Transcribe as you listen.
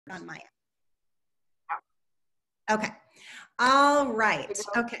on my end. Okay. All right.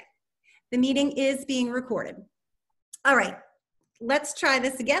 Okay. The meeting is being recorded. All right. Let's try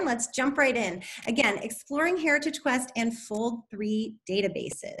this again. Let's jump right in. Again, exploring Heritage Quest and Fold3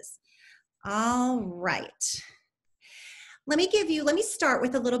 databases. All right. Let me start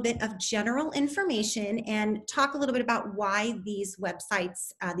with a little bit of general information and talk a little bit about why these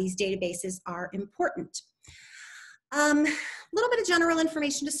websites, these databases are important. A little bit of general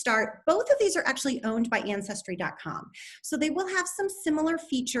information to start. Both of these are actually owned by Ancestry.com. So they will have some similar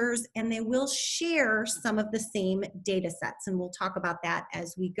features and they will share some of the same data sets. And we'll talk about that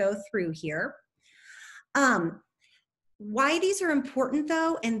as we go through here. Why these are important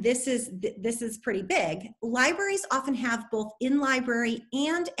though, and this is pretty big, libraries often have both in-library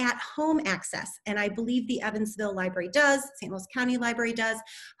and at-home access, and I believe the Evansville Library does, St. Louis County Library does,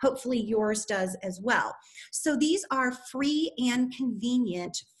 hopefully yours does as well. So these are free and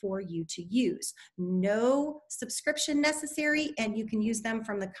convenient for you to use. No subscription necessary, and you can use them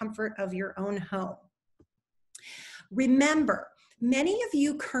from the comfort of your own home. Remember, many of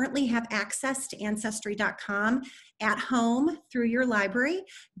you currently have access to Ancestry.com at home through your library.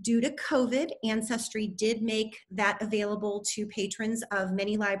 Due to COVID, Ancestry did make that available to patrons of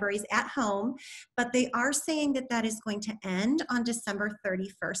many libraries at home, but they are saying that that is going to end on December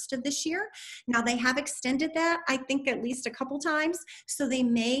 31st of this year. Now, they have extended that, I think, at least a couple times, so they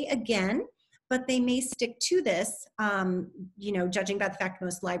may again, but they may stick to this, you know, judging by the fact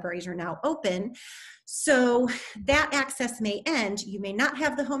most libraries are now open. So that access may end. You may not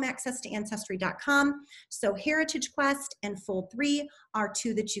have the home access to Ancestry.com. So Heritage Quest and Fold3 are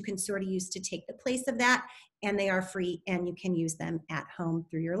two that you can sort of use to take the place of that, and they are free and you can use them at home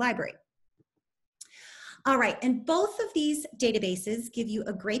through your library. All right, and both of these databases give you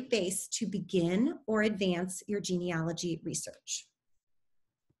a great base to begin or advance your genealogy research.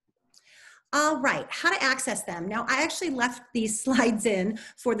 All right, how to access them. Now, I actually left these slides in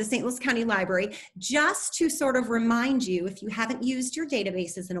for the St. Louis County Library just to sort of remind you, if you haven't used your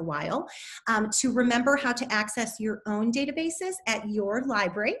databases in a while, to remember how to access your own databases at your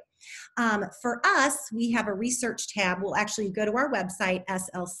library. For us, we have a research tab. We'll actually go to our website,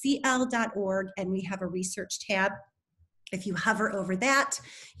 slcl.org, and we have a research tab. If you hover over that,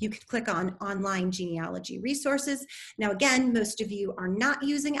 you can click on Online Genealogy Resources. Now again, most of you are not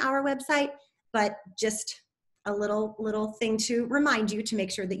using our website, but just a little thing to remind you to make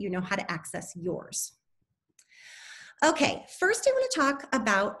sure that you know how to access yours. Okay, first I want to talk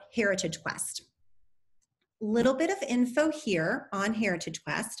about Heritage Quest. Little bit of info here on Heritage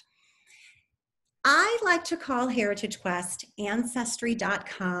Quest. I like to call Heritage Quest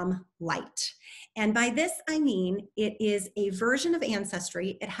Ancestry.com Lite. And by this, I mean it is a version of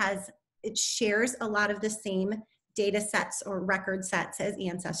Ancestry. It shares a lot of the same data sets or record sets as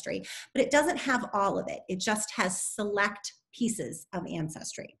Ancestry, but it doesn't have all of it. It just has select pieces of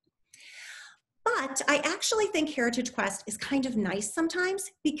Ancestry. But I actually think Heritage Quest is kind of nice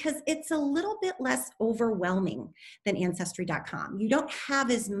sometimes because it's a little bit less overwhelming than Ancestry.com. You don't have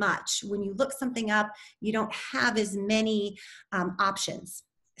as much. When you look something up, you don't have as many options.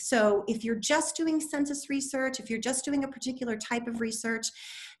 So if you're just doing census research, if you're just doing a particular type of research,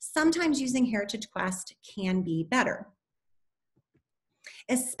 sometimes using Heritage Quest can be better.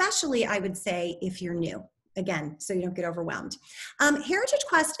 Especially, I would say, if you're new. Again, so you don't get overwhelmed. Heritage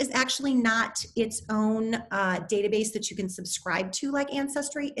Quest is actually not its own database that you can subscribe to like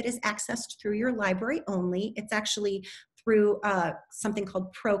Ancestry. It is accessed through your library only. It's actually through something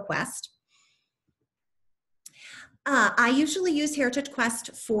called ProQuest. I usually use Heritage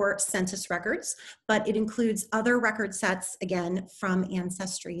Quest for census records, but it includes other record sets, again, from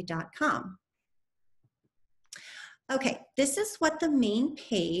Ancestry.com. Okay, this is what the main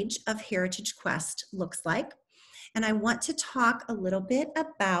page of Heritage Quest looks like. And I want to talk a little bit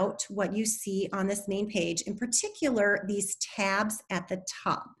about what you see on this main page, in particular, these tabs at the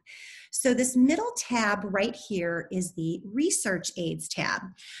top. So this middle tab right here is the Research Aids tab.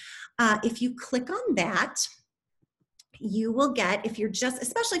 If you click on that, you will get,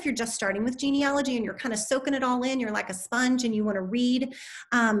 especially if you're just starting with genealogy and you're kind of soaking it all in, you're like a sponge and you want to read,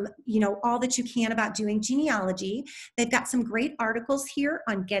 you know, all that you can about doing genealogy. They've got some great articles here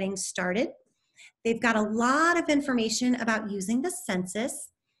on getting started. They've got a lot of information about using the census.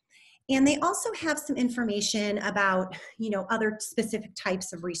 And they also have some information about, you know, other specific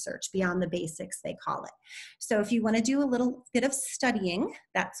types of research beyond the basics, they call it. So if you want to do a little bit of studying,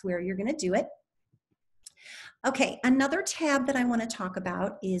 that's where you're going to do it. Okay, another tab that I want to talk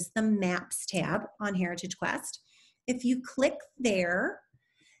about is the Maps tab on Heritage Quest. If you click there,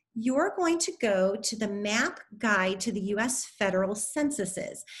 you're going to go to the Map Guide to the U.S. Federal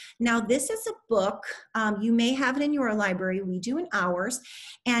Censuses. Now, this is a book. You may have it in your library. We do in ours.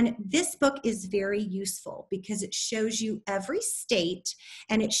 And this book is very useful because it shows you every state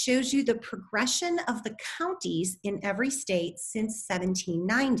and it shows you the progression of the counties in every state since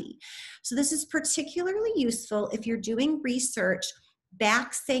 1790. So this is particularly useful if you're doing research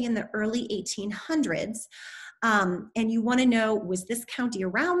back, say, in the early 1800s. And you want to know, was this county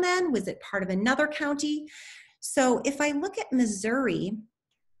around then? Was it part of another county? So if I look at Missouri,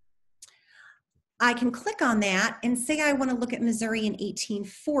 I can click on that and say I want to look at Missouri in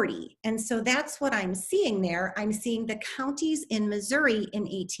 1840. And so that's what I'm seeing there. I'm seeing the counties in Missouri in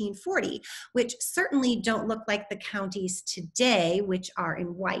 1840, which certainly don't look like the counties today, which are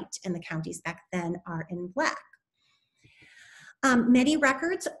in white, and the counties back then are in black. Many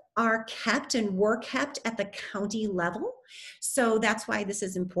records are kept and were kept at the county level. So that's why this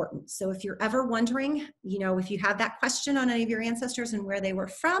is important. So if you're ever wondering, if you have that question on any of your ancestors and where they were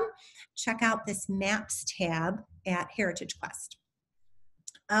from, check out this Maps tab at Heritage Quest.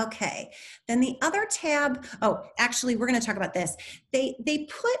 Okay, then the other tab, actually, we're going to talk about this. They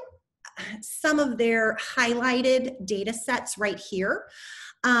put some of their highlighted data sets right here.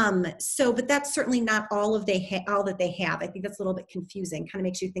 But that's certainly not all that they have. I think that's a little bit confusing, kind of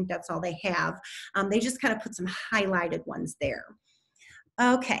makes you think that's all they have. They just kind of put some highlighted ones there.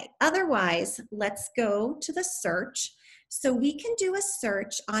 Okay, otherwise, let's go to the search. So we can do a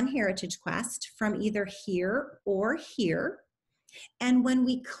search on Heritage Quest from either here or here. And when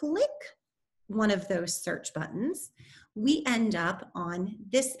we click one of those search buttons, we end up on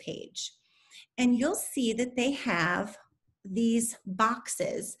this page. And you'll see that they have these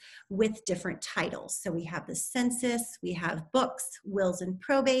boxes with different titles. So we have the census, we have books, wills and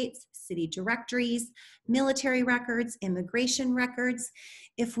probates, city directories, military records, immigration records.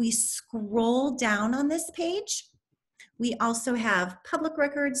 If we scroll down on this page, we also have public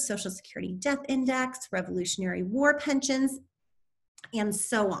records, Social Security Death Index, Revolutionary War pensions, and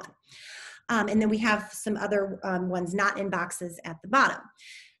so on. And then we have some other ones not in boxes at the bottom.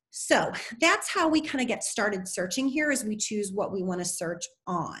 So that's how we kind of get started searching here, as we choose what we want to search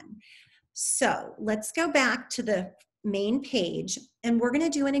on. So let's go back to the main page, and we're going to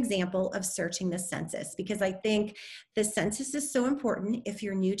do an example of searching the census, because I think the census is so important. If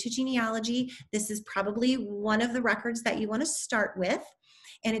you're new to genealogy, this is probably one of the records that you want to start with,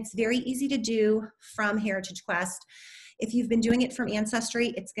 and it's very easy to do from Heritage Quest. If you've been doing it from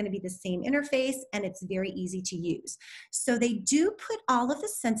Ancestry, it's going to be the same interface, and it's very easy to use. So they do put all of the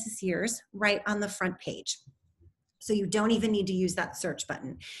census years right on the front page. So you don't even need to use that search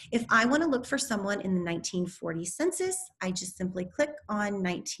button. If I want to look for someone in the 1940 census, I just simply click on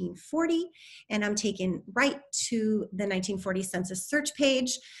 1940, and I'm taken right to the 1940 census search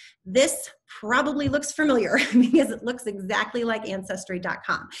page. This probably looks familiar because it looks exactly like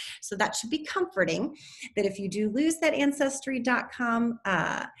Ancestry.com. So that should be comforting, that if you do lose that Ancestry.com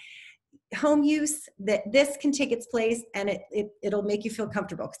home use, that this can take its place, and it'll make you feel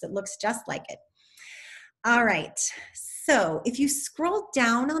comfortable because it looks just like it. All right, so if you scroll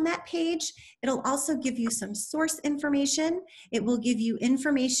down on that page, it'll also give you some source information. It will give you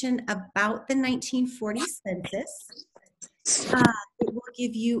information about the 1940 census. It will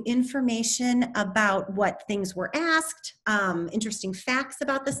give you information about what things were asked, interesting facts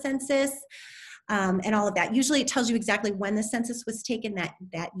about the census, and all of that. Usually it tells you exactly when the census was taken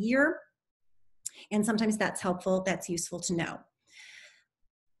that year, and sometimes that's helpful, that's useful to know.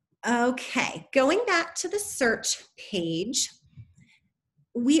 Okay, going back to the search page,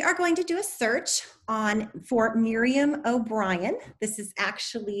 we are going to do a search for Miriam O'Brien. This is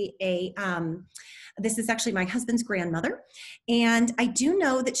actually my husband's grandmother, and I do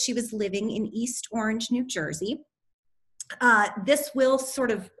know that she was living in East Orange, New Jersey. This will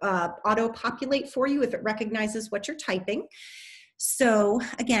sort of auto-populate for you if it recognizes what you're typing. So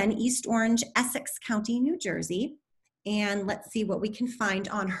again, East Orange, Essex County, New Jersey. And let's see what we can find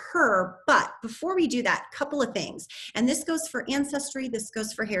on her. But before we do that, a couple of things. And this goes for Ancestry, this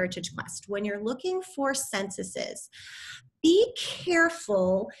goes for Heritage Quest. When you're looking for censuses, be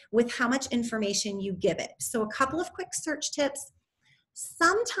careful with how much information you give it. So a couple of quick search tips.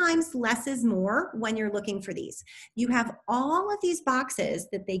 Sometimes less is more when you're looking for these. You have all of these boxes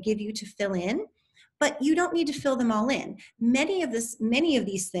that they give you to fill in, but you don't need to fill them all in. Many of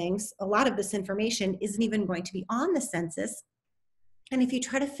these things, a lot of this information isn't even going to be on the census. And if you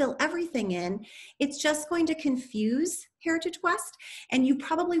try to fill everything in, it's just going to confuse Heritage Quest, and you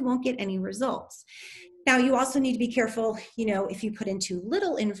probably won't get any results. Now, you also need to be careful, you know, if you put in too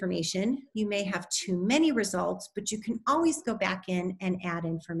little information, you may have too many results, but you can always go back in and add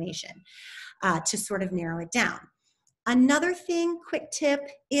information to sort of narrow it down. Another thing, quick tip,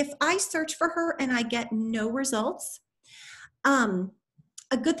 if I search for her and I get no results,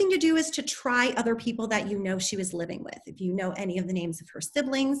 a good thing to do is to try other people that you know she was living with. If you know any of the names of her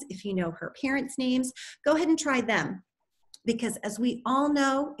siblings, if you know her parents' names, go ahead and try them. Because as we all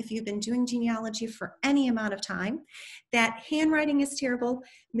know, if you've been doing genealogy for any amount of time, that handwriting is terrible,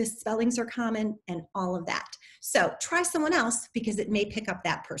 misspellings are common, and all of that. So try someone else because it may pick up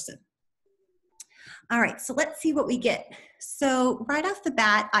that person. All right, so let's see what we get. So right off the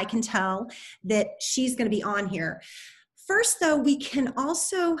bat, I can tell that she's going to be on here. First, though, we can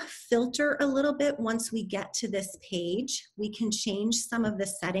also filter a little bit once we get to this page. We can change some of the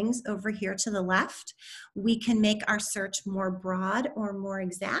settings over here to the left. We can make our search more broad or more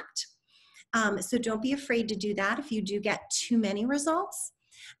exact. So don't be afraid to do that if you do get too many results.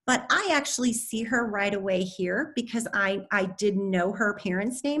 But I actually see her right away here because I didn't know her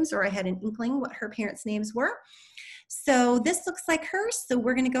parents' names, or I had an inkling what her parents' names were. So this looks like her, so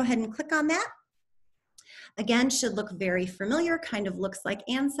we're going to go ahead and click on that. Again, should look very familiar, kind of looks like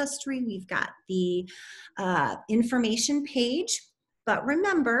Ancestry. We've got the information page, but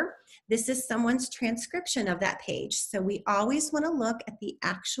remember, this is someone's transcription of that page. So we always want to look at the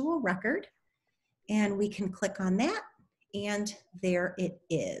actual record, and we can click on that, and there it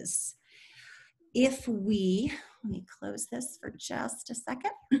is. If we, let me close this for just a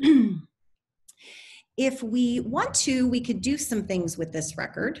second. If we want to, we could do some things with this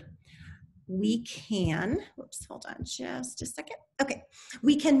record. We can, whoops, hold on just a second. Okay,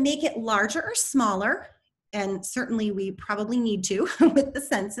 we can make it larger or smaller, and certainly we probably need to with the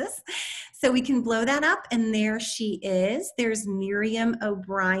census. So we can blow that up, and there she is. There's Miriam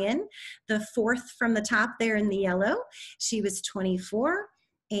O'Brien, the fourth from the top there in the yellow. She was 24,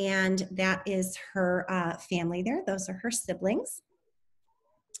 and that is her family there. Those are her siblings.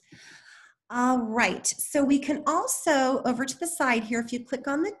 All right, so we can also, over to the side here, if you click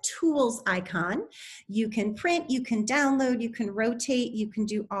on the tools icon, you can print, you can download, you can rotate, you can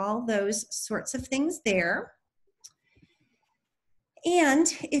do all those sorts of things there. And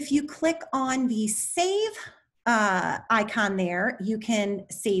if you click on the save icon there, you can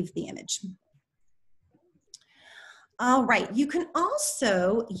save the image. All right, you can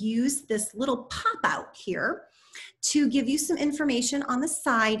also use this little pop-out here to give you some information on the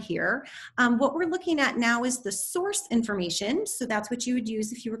side here. What we're looking at now is the source information. So that's what you would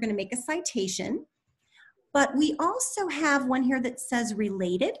use if you were going to make a citation. But we also have one here that says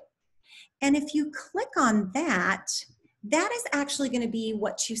related. And if you click on that, that is actually going to be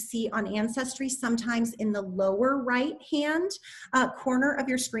what you see on Ancestry sometimes in the lower right-hand corner of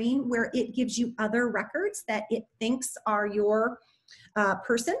your screen, where it gives you other records that it thinks are your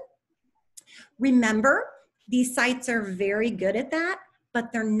person. Remember, these sites are very good at that,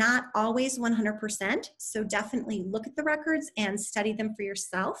 but they're not always 100%. So definitely look at the records and study them for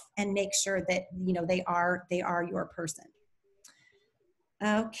yourself and make sure that you know they are your person.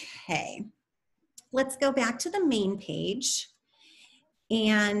 Okay, let's go back to the main page.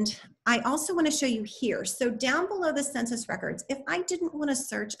 And I also want to show you here. So down below the census records, if I didn't want to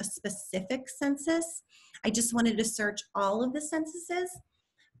search a specific census, I just wanted to search all of the censuses,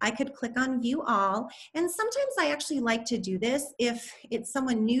 I could click on View All, and sometimes I actually like to do this if it's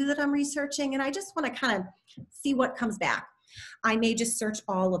someone new that I'm researching and I just want to kind of see what comes back. I may just search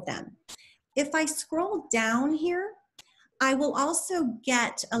all of them. If I scroll down here, I will also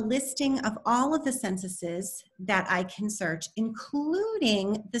get a listing of all of the censuses that I can search,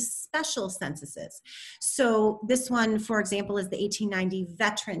 including the special censuses. So this one, for example, is the 1890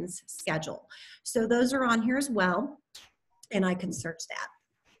 Veterans Schedule. So those are on here as well, and I can search that.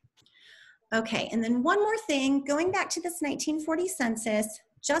 Okay, and then one more thing, going back to this 1940 census,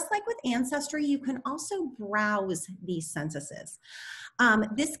 just like with Ancestry, you can also browse these censuses.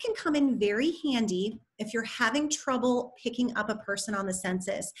 This can come in very handy if you're having trouble picking up a person on the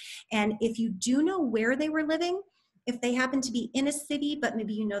census. And if you do know where they were living, if they happen to be in a city, but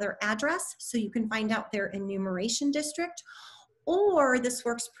maybe you know their address, so you can find out their enumeration district. Or this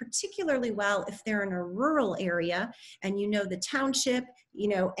works particularly well if they're in a rural area and you know the township, you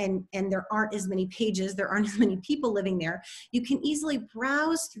know, and there aren't as many pages, there aren't as many people living there. You can easily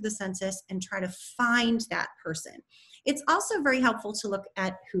browse through the census and try to find that person. It's also very helpful to look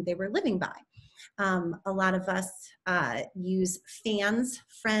at who they were living by. A lot of us use fans,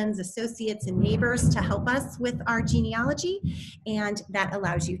 friends, associates, and neighbors to help us with our genealogy, and that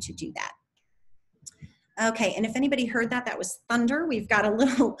allows you to do that. Okay, and if anybody heard that, that was thunder. We've got a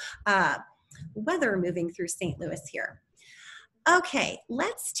little weather moving through St. Louis here. Okay,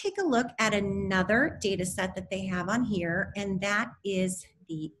 let's take a look at another data set that they have on here, and that is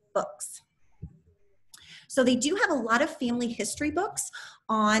the books. So they do have a lot of family history books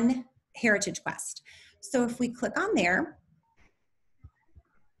on Heritage Quest. So if we click on there,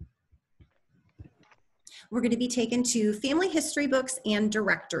 we're going to be taken to family history books and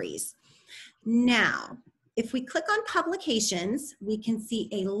directories. Now, if we click on publications, we can see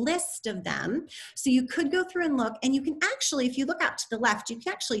a list of them. So you could go through and look, and you can actually, if you look out to the left, you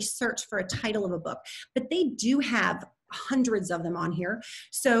can actually search for a title of a book, but they do have hundreds of them on here.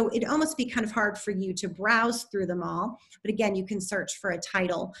 So it'd almost be kind of hard for you to browse through them all. But again, you can search for a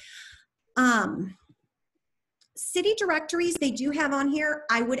title. City directories they do have on here.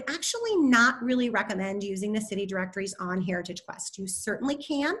 I would actually not really recommend using the city directories on Heritage Quest. You certainly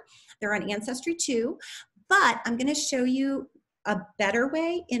can. They're on Ancestry too. But I'm going to show you a better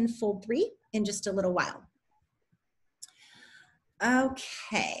way in Fold3 in just a little while.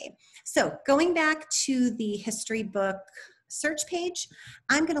 Okay, so going back to the history book search page,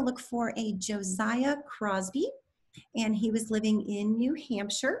 I'm going to look for a Josiah Crosby, and he was living in New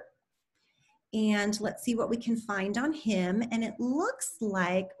Hampshire. And let's see what we can find on him. And it looks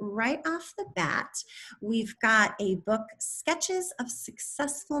like right off the bat, we've got a book, Sketches of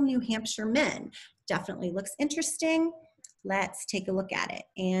Successful New Hampshire Men. Definitely looks interesting. Let's take a look at it.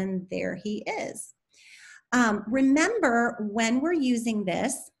 And there he is. Remember, when we're using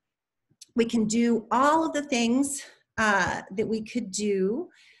this, we can do all of the things that we could do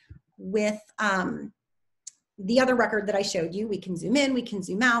with the other record that I showed you. We can zoom in, we can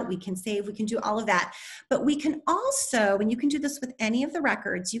zoom out, we can save, we can do all of that. But we can also, and you can do this with any of the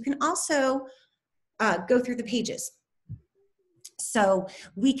records, you can also go through the pages. So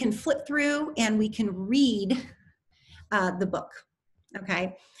we can flip through and we can read the book,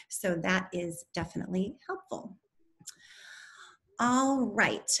 okay? So that is definitely helpful. All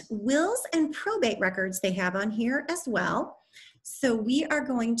right, wills and probate records they have on here as well. So we are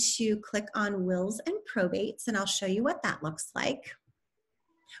going to click on wills and probates, and I'll show you what that looks like.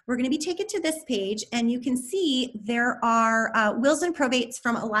 We're going to be taken to this page, and you can see there are wills and probates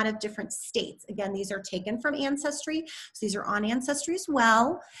from a lot of different states. Again, these are taken from Ancestry, so these are on Ancestry as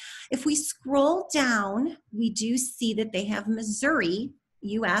well. If we scroll down, we do see that they have Missouri,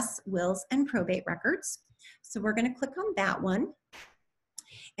 U.S. wills and probate records. So we're going to click on that one.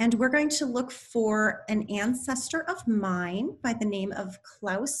 And we're going to look for an ancestor of mine by the name of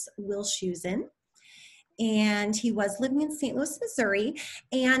Klaus Wilshusen. And he was living in St. Louis, Missouri.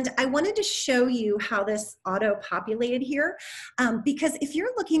 And I wanted to show you how this auto-populated here, because if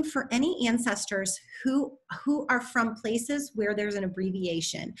you're looking for any ancestors who are from places where there's an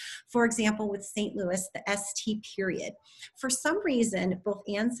abbreviation, for example, with St. Louis, the ST period, for some reason, both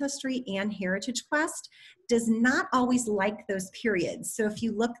Ancestry and Heritage Quest does not always like those periods. So if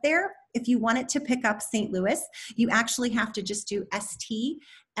you look there, if you want it to pick up St. Louis, you actually have to just do ST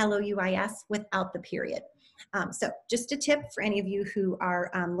LOUIS without the period. So just a tip for any of you who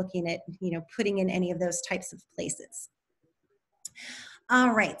are looking at, putting in any of those types of places.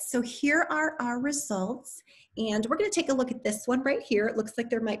 All right, so here are our results, and we're going to take a look at this one right here. It looks like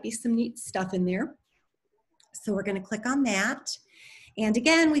there might be some neat stuff in there. So we're going to click on that. And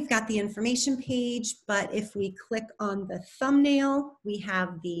again, we've got the information page, but if we click on the thumbnail, we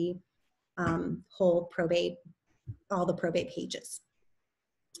have the whole probate, all the probate pages.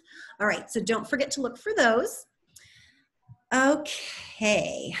 All right, so don't forget to look for those.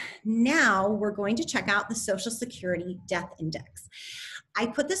 Okay, now we're going to check out the Social Security Death Index. I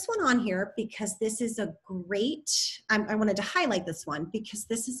put this one on here because this is a great, I wanted to highlight this one because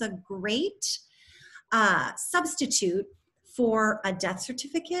this is a great substitute for a death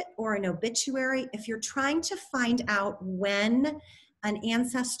certificate or an obituary. If you're trying to find out when an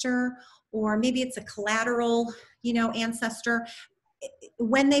ancestor, or maybe it's a collateral, ancestor,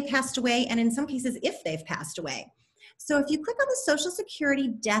 when they passed away, and in some cases, if they've passed away. So if you click on the Social Security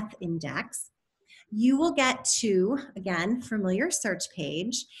Death Index, you will get to, again, familiar search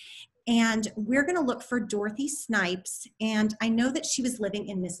page, and we're going to look for Dorothy Snipes, and I know that she was living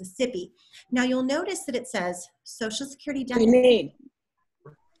in Mississippi. Now you'll notice that it says Social Security Death Index.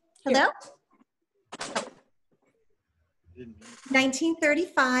 Hello?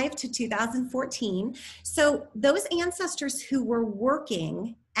 1935 to 2014. So those ancestors who were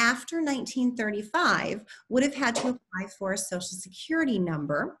working after 1935 would have had to apply for a Social Security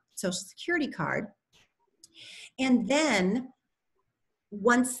number, Social Security card. And then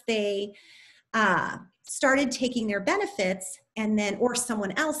once they started taking their benefits and then, or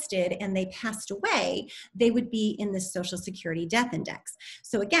someone else did and they passed away, they would be in the Social Security Death Index.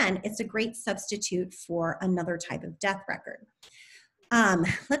 So again, it's a great substitute for another type of death record.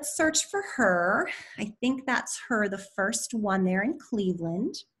 Let's search for her. I think that's her, the first one there in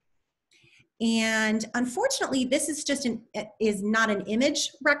Cleveland. And unfortunately, this is just is not an image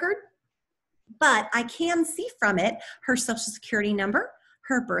record, but I can see from it her Social Security number,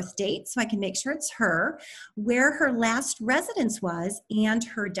 her birth date, so I can make sure it's her, where her last residence was, and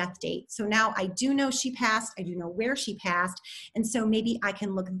her death date. So now I do know she passed, I do know where she passed, and so maybe I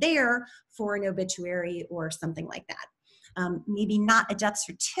can look there for an obituary or something like that. Maybe not a death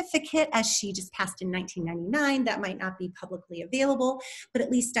certificate, as she just passed in 1999. That might not be publicly available, but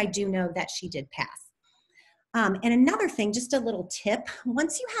at least I do know that she did pass. And another thing, just a little tip,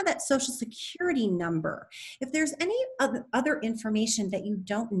 once you have that Social Security number, if there's any other information that you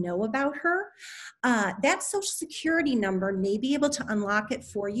don't know about her, that Social Security number may be able to unlock it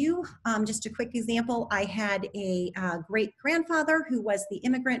for you. Just a quick example, I had a great-grandfather who was the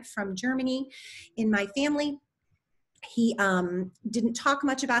immigrant from Germany in my family. He didn't talk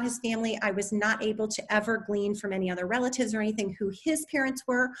much about his family. I was not able to ever glean from any other relatives or anything who his parents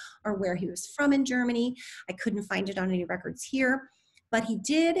were or where he was from in Germany. I couldn't find it on any records here. But he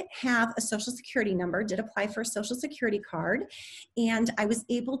did have a Social Security number, did apply for a Social Security card, and I was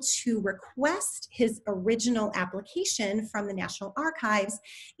able to request his original application from the National Archives,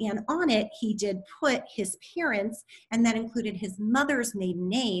 and on it he did put his parents, and that included his mother's maiden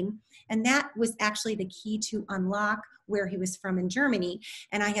name, and that was actually the key to unlock where he was from in Germany.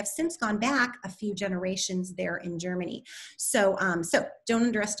 And I have since gone back a few generations there in Germany. So, so don't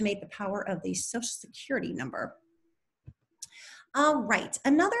underestimate the power of the Social Security number. All right,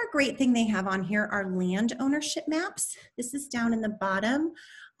 another great thing they have on here are land ownership maps. This is down in the bottom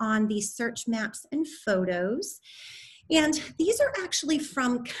on the search maps and photos. And these are actually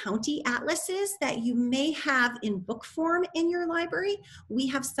from county atlases that you may have in book form in your library. We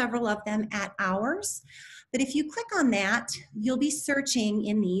have several of them at ours. But if you click on that, you'll be searching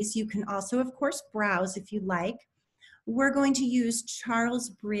in these. You can also, of course, browse if you like. We're going to use Charles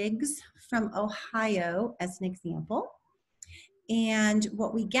Briggs from Ohio as an example. And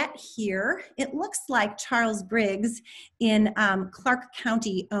what we get here, it looks like Charles Briggs in Clark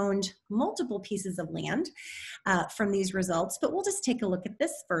County owned multiple pieces of land from these results, but we'll just take a look at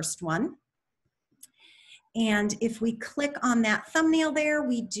this first one. And if we click on that thumbnail there,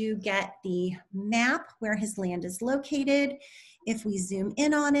 we do get the map where his land is located. If we zoom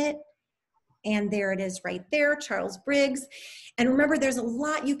in on it, and there it is right there, Charles Briggs. And remember, there's a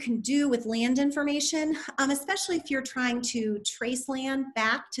lot you can do with land information, especially if you're trying to trace land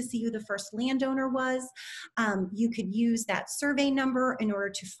back to see who the first landowner was. You could use that survey number in order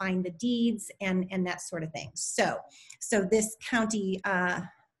to find the deeds and that sort of thing. So this county,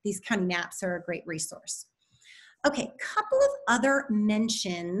 these county maps are a great resource. Okay, couple of other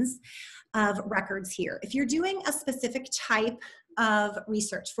mentions of records here. If you're doing a specific type of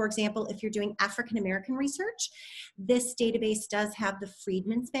research, for example, if you're doing African American research, this database does have the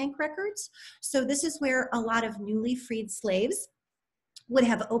Freedmen's Bank records. So this is where a lot of newly freed slaves would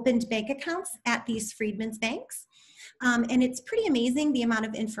have opened bank accounts at these Freedmen's Banks. And it's pretty amazing the amount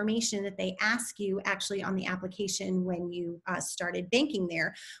of information that they ask you actually on the application when you started banking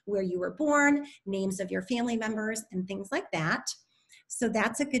there, where you were born, names of your family members, and things like that. So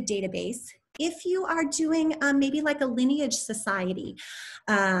that's a good database. If you are doing maybe like a lineage society,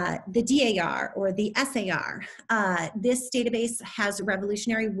 the DAR or the SAR, this database has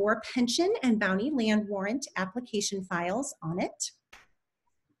Revolutionary War pension and bounty land warrant application files on it.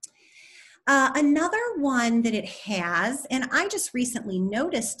 Another one that it has, and I just recently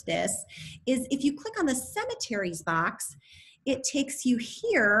noticed this, is if you click on the cemeteries box, it takes you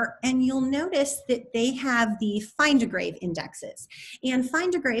here and you'll notice that they have the Find a Grave indexes. And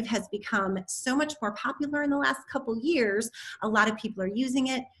Find a Grave has become so much more popular in the last couple years. A lot of people are using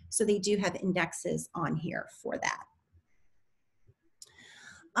it, so they do have indexes on here for that.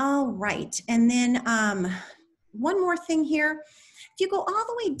 All right, and then one more thing here. If you go all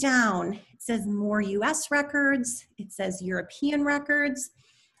the way down, it says more US records, it says European records.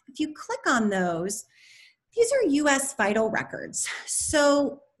 If you click on those, these are US vital records.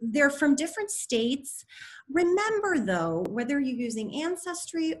 So they're from different states. Remember though, whether you're using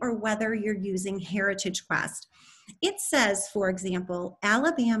Ancestry or whether you're using Heritage Quest, it says, for example,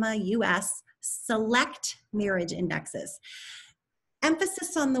 Alabama, US, select marriage indexes.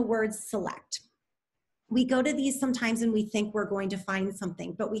 Emphasis on the word select. We go to these sometimes and we think we're going to find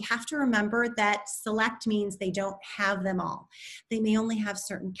something, but we have to remember that select means they don't have them all. They may only have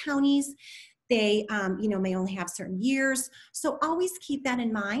certain counties. They, may only have certain years. So always keep that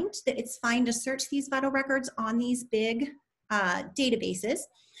in mind, that it's fine to search these vital records on these big databases,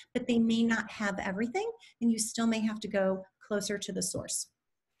 but they may not have everything, and you still may have to go closer to the source,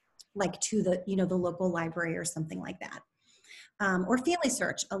 like to the, the local library or something like that. Or family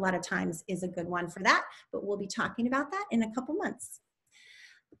search, a lot of times, is a good one for that, but we'll be talking about that in a couple months.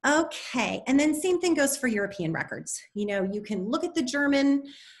 Okay, and then same thing goes for European records. You can look at the German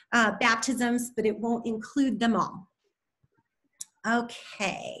baptisms, but it won't include them all.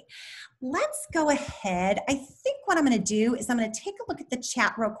 Okay, let's go ahead. I think what I'm going to do is I'm going to take a look at the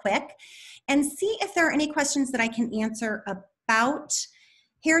chat real quick and see if there are any questions that I can answer about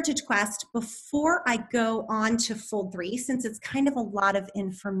Heritage Quest before I go on to Fold3, since it's kind of a lot of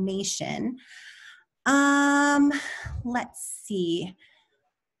information. Let's see.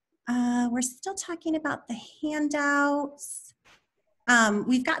 We're still talking about the handouts.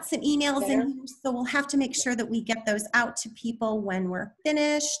 We've got some emails in here, so we'll have to make sure that we get those out to people when we're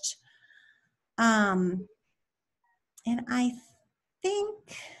finished. And I think,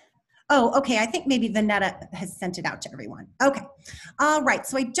 okay, I think maybe Vanetta has sent it out to everyone. Okay, all right,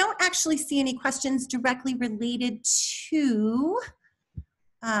 so I don't actually see any questions directly related to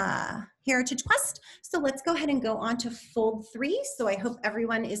Heritage Quest. So let's go ahead and go on to Fold3. So I hope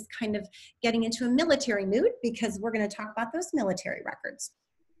everyone is kind of getting into a military mood, because we're going to talk about those military records.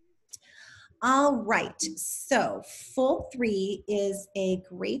 All right, so Fold3 is a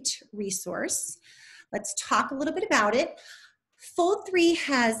great resource. Let's talk a little bit about it. Fold3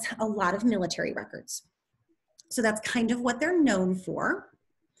 has a lot of military records. So that's kind of what they're known for.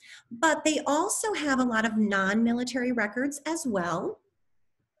 But they also have a lot of non-military records as well.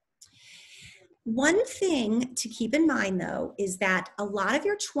 One thing to keep in mind, though, is that a lot of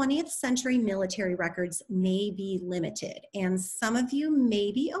your 20th century military records may be limited, and some of you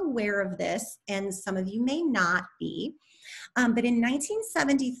may be aware of this, and some of you may not be. But in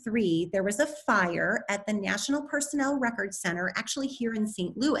 1973, there was a fire at the National Personnel Records Center, actually here in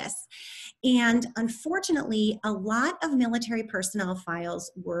St. Louis. And unfortunately, a lot of military personnel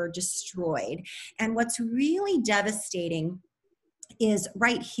files were destroyed. And what's really devastating is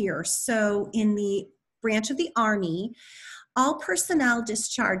right here. So in the branch of the Army, all personnel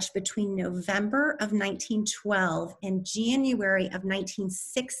discharged between November of 1912 and January of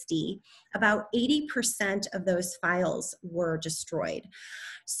 1960, about 80% of those files were destroyed.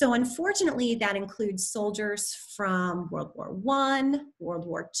 So unfortunately, that includes soldiers from World War I, World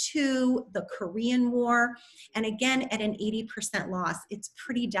War II, the Korean War, and again, at an 80% loss. It's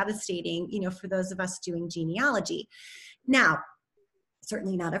pretty devastating, for those of us doing genealogy. Now,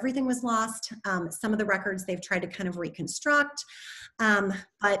 certainly not everything was lost. Some of the records they've tried to kind of reconstruct,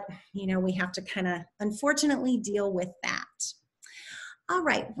 but we have to kind of unfortunately deal with that. All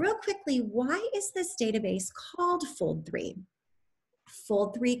right, real quickly, why is this database called Fold3?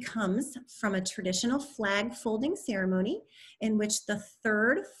 Fold3 comes from a traditional flag folding ceremony in which the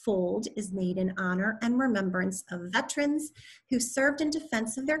third fold is made in honor and remembrance of veterans who served in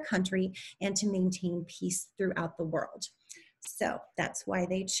defense of their country and to maintain peace throughout the world. So that's why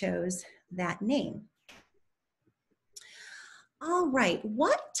they chose that name. All right,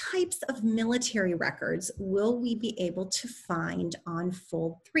 what types of military records will we be able to find on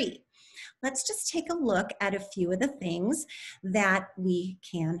Fold3? Let's just take a look at a few of the things that we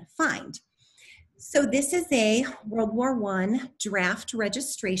can find. So this is a World War I draft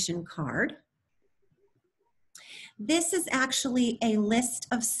registration card. This is actually a list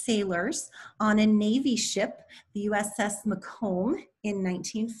of sailors on a Navy ship, the USS Macomb, in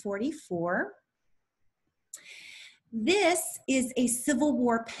 1944. This is a Civil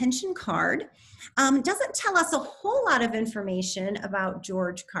War pension card. Doesn't tell us a whole lot of information about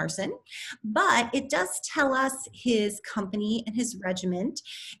George Carson, but it does tell us his company and his regiment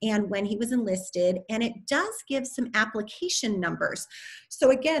and when he was enlisted, and it does give some application numbers.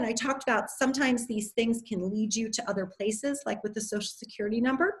 So again, I talked about sometimes these things can lead you to other places, like with the Social Security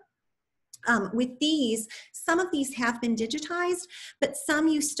number. With these, some of these have been digitized, but some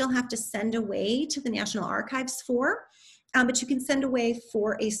you still have to send away to the National Archives for, but you can send away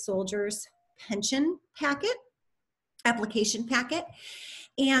for a soldier's pension packet, application packet.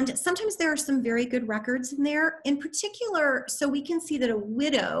 And sometimes there are some very good records in there. In particular, so we can see that a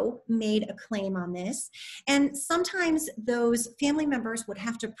widow made a claim on this, and sometimes those family members would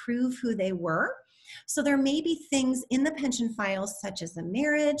have to prove who they were. So there may be things in the pension files such as a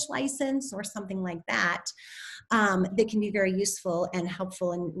marriage license or something like that. that can be very useful and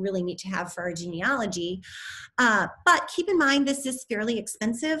helpful and really neat to have for our genealogy. But keep in mind, this is fairly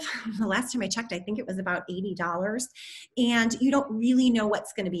expensive. The last time I checked, I think it was about $80, and you don't really know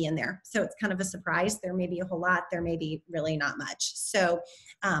what's going to be in there. So it's kind of a surprise. There may be a whole lot, there may be really not much. So,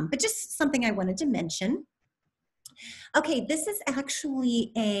 but just something I wanted to mention. Okay, this is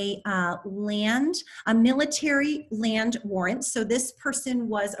actually a military land warrant. So this person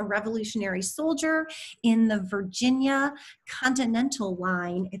was a Revolutionary soldier in the Virginia Continental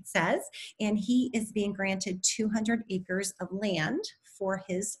Line, it says, and he is being granted 200 acres of land for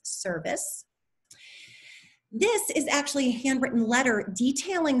his service. This is actually a handwritten letter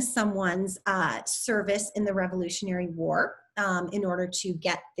detailing someone's service in the Revolutionary War in order to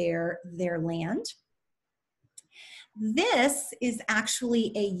get their land. This is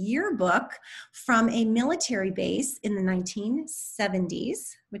actually a yearbook from a military base in the 1970s,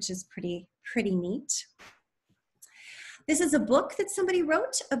 which is pretty neat. This is a book that somebody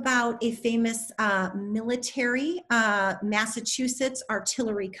wrote about a famous military Massachusetts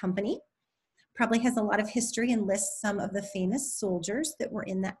artillery company. Probably has a lot of history and lists some of the famous soldiers that were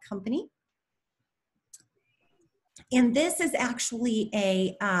in that company. And this is actually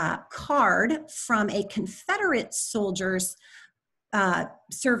a card from a Confederate soldier's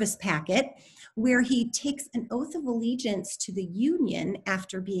service packet where he takes an oath of allegiance to the Union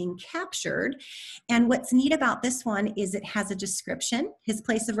after being captured. And what's neat about this one is it has a description, his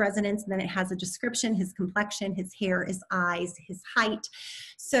place of residence, and then it has a description, his complexion, his hair, his eyes, his height.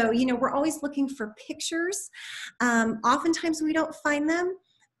 So, you know, we're always looking for pictures. Oftentimes we don't find them,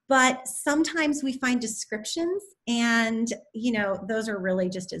 but sometimes we find descriptions, and, you know, those are really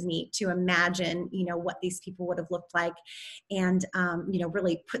just as neat to imagine, you know, what these people would have looked like, and, you know,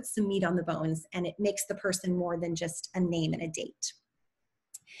 really put some meat on the bones, and it makes the person more than just a name and a date.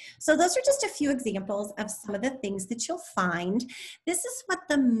 So those are just a few examples of some of the things that you'll find. This is what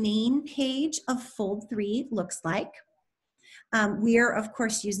the main page of Fold3 looks like. We're, of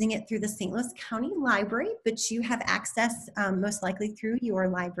course, using it through the St. Louis County Library, but you have access most likely through your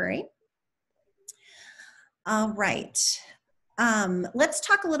library. All right. Let's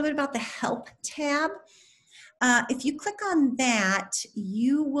talk a little bit about the Help tab. If you click on that,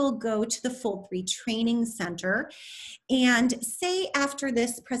 you will go to the Fold3 Training Center. And say after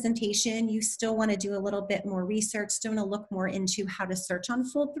this presentation, you still want to do a little bit more research, still want to look more into how to search on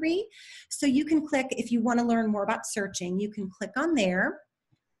Fold3. So you can click, if you want to learn more about searching, you can click on there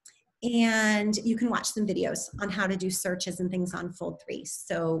and you can watch some videos on how to do searches and things on Fold3.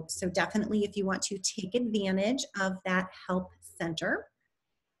 So definitely if you want to take advantage of that Help Center.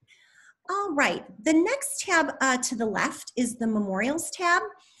 All right, the next tab to the left is the Memorials tab.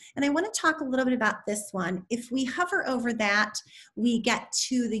 And I want to talk a little bit about this one. If we hover over that, we get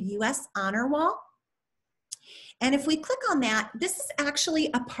to the U.S. Honor Wall. And if we click on that, this is actually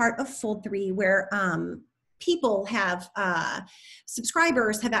a part of Fold3 where people have,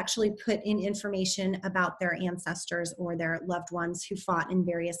 subscribers have actually put in information about their ancestors or their loved ones who fought in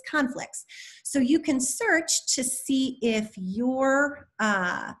various conflicts. So you can search to see if your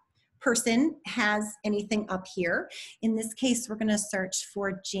person has anything up here. In this case, we're going to search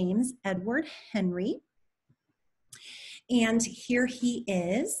for James Edward Henry. And here he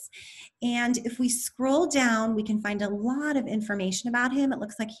is. And if we scroll down, we can find a lot of information about him. It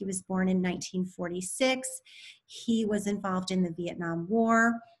looks like he was born in 1946. He was involved in the Vietnam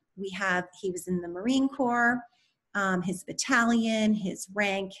War. He was in the Marine Corps, his battalion, his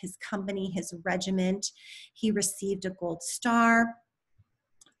rank, his company, his regiment. He received a Gold Star.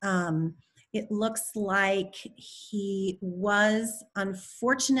 It looks like he was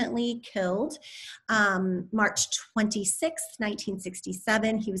unfortunately killed March 26,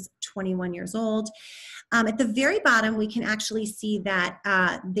 1967. He was 21 years old. At the very bottom, we can actually see that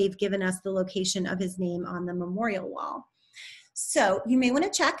they've given us the location of his name on the memorial wall. So you may want to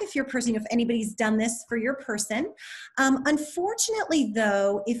check if your person, if anybody's done this for your person. Unfortunately,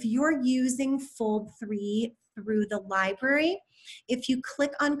 though, if you're using Fold3 through the library, if you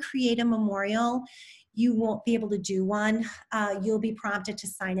click on Create a Memorial, you won't be able to do one. You'll be prompted to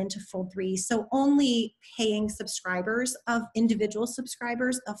sign into Fold3. So only paying subscribers of individual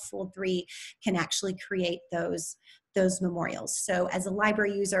subscribers of Fold3 can actually create those memorials. So as a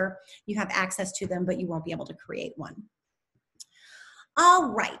library user, you have access to them, but you won't be able to create one. All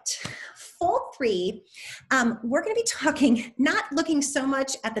right, Fold3, we're going to be talking, not looking so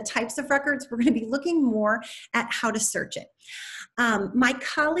much at the types of records, we're going to be looking more at how to search it. My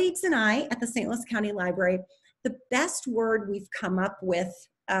colleagues and I at the St. Louis County Library, the best word we've come up with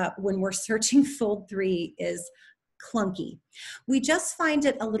when we're searching Fold3 is clunky. We just find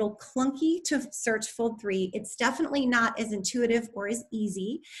it a little clunky to search Fold3. It's definitely not as intuitive or as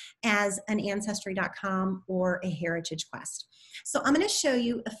easy as an Ancestry.com or a Heritage Quest. So I'm going to show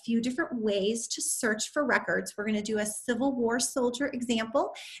you a few different ways to search for records. We're going to do a Civil War soldier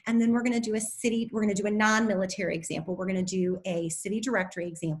example, and then we're going to do a non-military example. We're going to do a city directory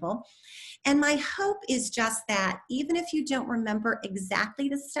example. And my hope is just that even if you don't remember exactly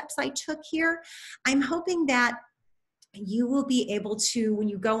the steps I took here, I'm hoping that you will be able to, when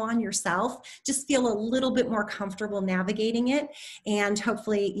you go on yourself, just feel a little bit more comfortable navigating it, and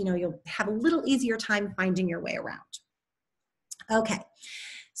hopefully, you'll have a little easier time finding your way around. Okay,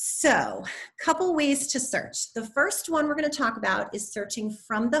 so a couple ways to search. The first one we're going to talk about is searching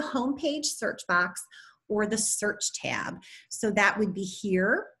from the homepage search box or the search tab. So that would be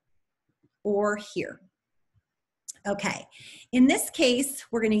here or here. Okay, in this case,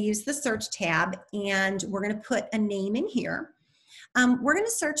 we're going to use the search tab, and we're going to put a name in here. We're going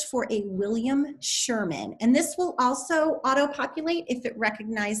to search for a William Sherman, and this will also auto-populate if it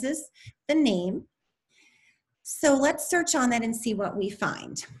recognizes the name. So let's search on that and see what we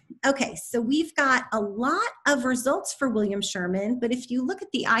find. Okay, so we've got a lot of results for William Sherman, but if you look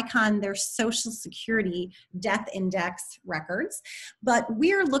at the icon, there's Social Security death index records, but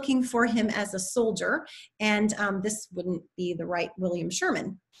we're looking for him as a soldier, and this wouldn't be the right William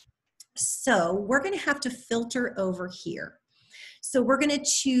Sherman. So we're going to have to filter over here. So we're going to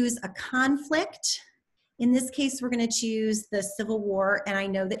choose a conflict. In this case, we're going to choose the Civil War, and I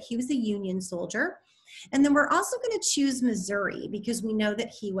know that he was a Union soldier. And then we're also going to choose Missouri because we know that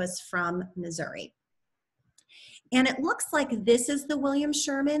he was from Missouri. And it looks like this is the William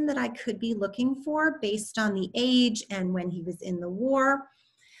Sherman that I could be looking for based on the age and when he was in the war.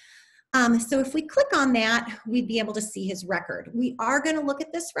 So if we click on that, we'd be able to see his record. We are going to look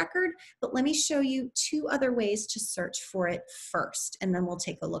at this record, but let me show you two other ways to search for it first, and then we'll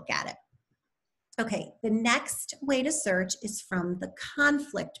take a look at it. Okay, the next way to search is from the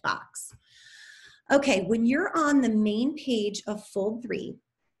conflict box. Okay, when you're on the main page of Fold3,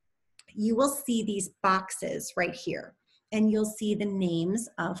 you will see these boxes right here, and you'll see the names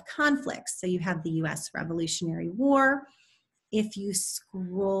of conflicts. So you have the U.S. Revolutionary War. If you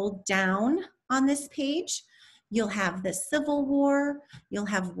scroll down on this page, you'll have the Civil War, you'll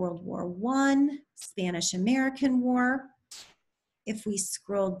have World War I, Spanish-American War. If we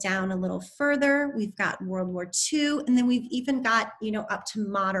scroll down a little further, we've got World War II, and then we've even got, up to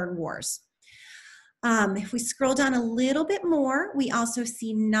modern wars. If we scroll down a little bit more, we also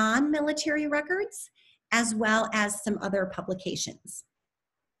see non-military records as well as some other publications.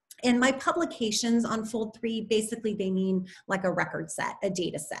 And my publications on Fold3, basically they mean like a record set, a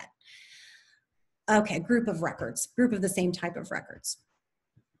data set. Okay, group of records, group of the same type of records.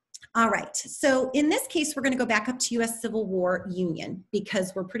 All right, so in this case, we're going to go back up to U.S. Civil War Union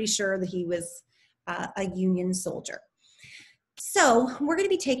because we're pretty sure that he was a Union soldier. So we're going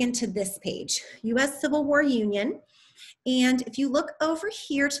to be taken to this page, U.S. Civil War Union. And if you look over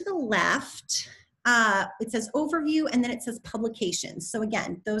here to the left, it says overview, and then it says publications. So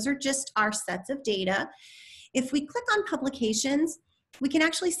again, those are just our sets of data. If we click on publications, we can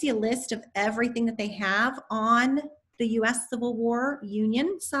actually see a list of everything that they have on the U.S. Civil War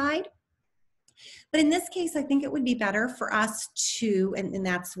Union side. But in this case, I think it would be better for us to, and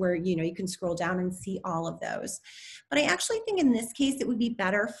that's where, you can scroll down and see all of those. But I actually think in this case, it would be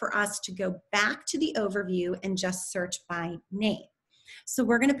better for us to go back to the overview and just search by name. So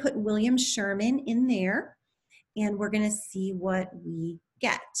we're going to put William Sherman in there, and we're going to see what we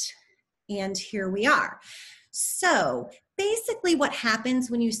get. And here we are. So basically what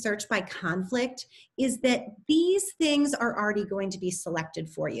happens when you search by conflict is that these things are already going to be selected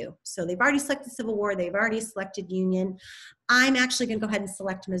for you. So they've already selected Civil War, they've already selected Union. I'm actually going to go ahead and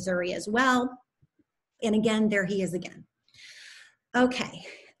select Missouri as well. And again, there he is again. Okay,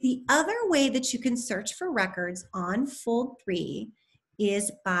 the other way that you can search for records on Fold3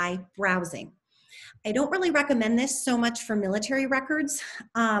 is by browsing. I don't really recommend this so much for military records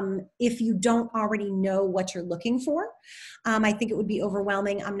if you don't already know what you're looking for. I think it would be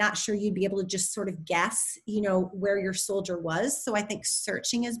overwhelming. I'm not sure you'd be able to just sort of guess, where your soldier was. So I think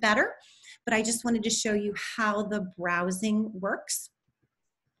searching is better, but I just wanted to show you how the browsing works.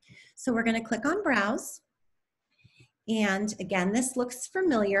 So we're going to click on Browse. And again, this looks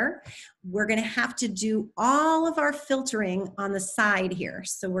familiar. We're going to have to do all of our filtering on the side here.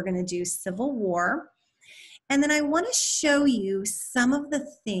 So we're going to do Civil War. And then I want to show you some of the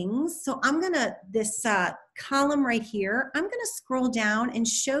things. So I'm going to, this column right here, I'm going to scroll down and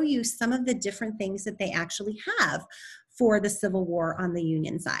show you some of the different things that they actually have for the Civil War on the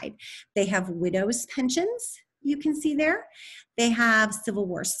Union side. They have widows' pensions. you can see there. They have Civil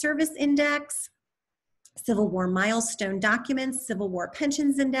War Service Index, Civil War Milestone Documents, Civil War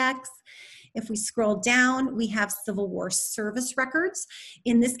Pensions Index. If we scroll down, we have Civil War service records.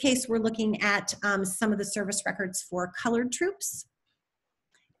 In this case, we're looking at some of the service records for colored troops.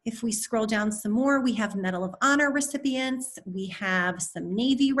 If we scroll down some more, we have Medal of Honor recipients. We have some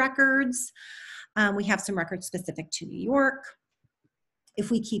Navy records. We have some records specific to New York.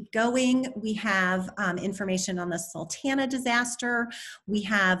 If we keep going, we have information on the Sultana disaster. We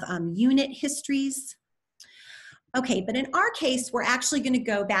have unit histories. Okay, but in our case, we're actually going to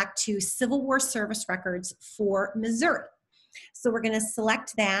go back to Civil War service records for Missouri. So we're going to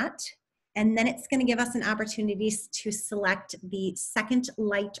select that, and then it's going to give us an opportunity to select the 2nd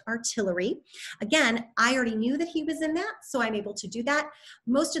Light Artillery. Again, I already knew that he was in that, so I'm able to do that.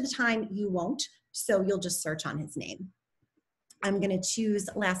 Most of the time, you won't, so you'll just search on his name. I'm going to choose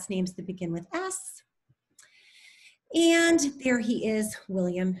last names that begin with S. And there he is,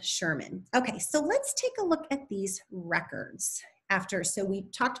 William Sherman. Okay, so let's take a look at these records after. So we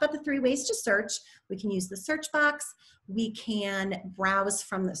talked about the 3 ways to search. We can use the search box. We can browse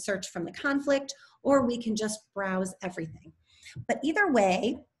from the search from the conflict, or we can just browse everything. But either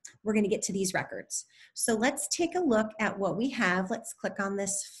way, we're going to get to these records. So let's take a look at what we have. Let's click on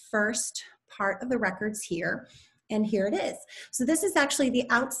this first part of the records here. And here it is. So this is actually the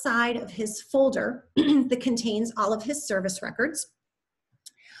outside of his folder that contains all of his service records.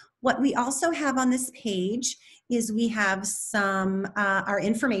 What we also have on this page is we have some, our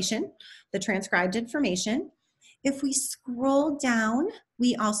information, the transcribed information. If we scroll down,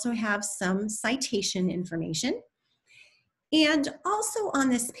 we also have some citation information. And also on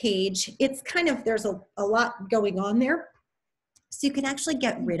this page, it's kind of, there's a lot going on there. So you can actually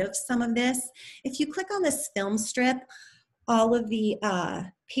get rid of some of this. If you click on this film strip, all of the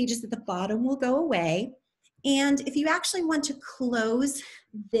pages at the bottom will go away. And if you actually want to close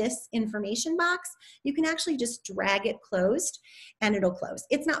this information box, you can actually just drag it closed and it'll close.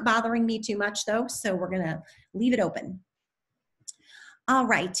 It's not bothering me too much though, so we're gonna leave it open. All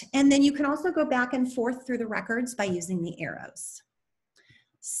right, and then you can also go back and forth through the records by using the arrows.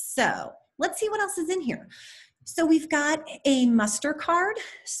 So let's see what else is in here. So we've got a muster card.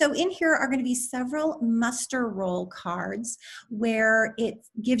 So in here are going to be several muster roll cards where it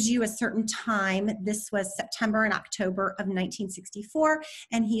gives you a certain time. This was September and October of 1964,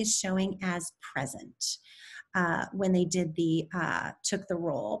 and he is showing as present when they did the, took the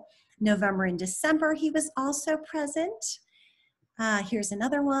roll. November and December, he was also present. Here's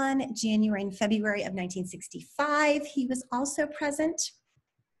another one, January and February of 1965, he was also present.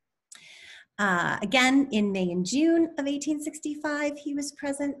 Again, in May and June of 1865, he was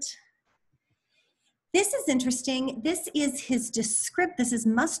present. This is interesting. This is his this is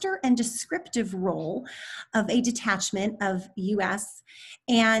muster and descriptive roll of a detachment of U.S.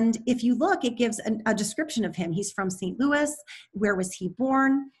 And if you look, it gives a description of him. He's from St. Louis. Where was he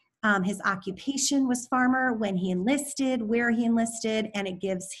born? His occupation was farmer, when he enlisted, where he enlisted, and it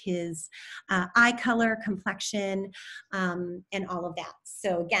gives his eye color, complexion, and all of that.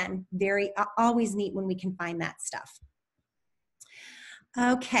 So again, always neat when we can find that stuff.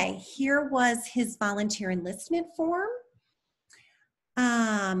 Okay, here was his volunteer enlistment form.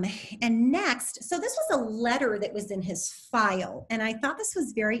 And next, so this was a letter that was in his file, and I thought this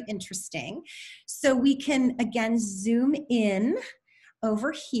was very interesting. So we can, again, zoom in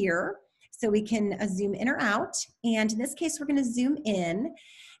over here, so we can zoom in or out, and in this case we're going to zoom in,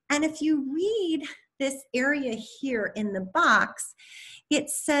 and if you read this area here in the box, it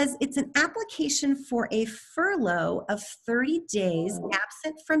says it's an application for a furlough of 30 days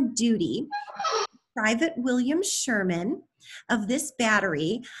absent from duty. Private William Sherman of this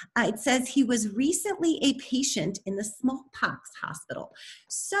battery. It says he was recently a patient in the smallpox hospital.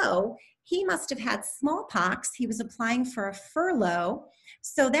 So he must have had smallpox. He was applying for a furlough.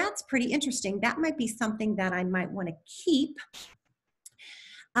 So that's pretty interesting. That might be something that I might want to keep.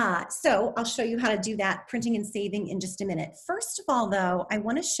 So I'll show you how to do that printing and saving in just a minute. First of all, though, I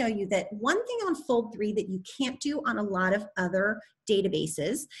want to show you that one thing on Fold3 that you can't do on a lot of other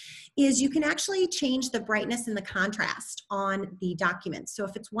databases is you can actually change the brightness and the contrast on the document. So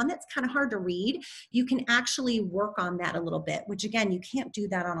if it's one that's kind of hard to read, you can actually work on that a little bit, which again, you can't do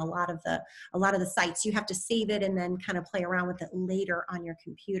that on a lot of the sites. You have to save it and then kind of play around with it later on your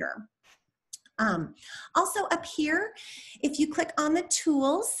computer. Also up here, if you click on the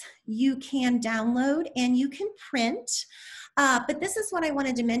tools, you can download and you can print. But this is what I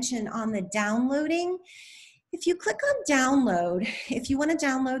wanted to mention on the downloading. If you click on download, if you want to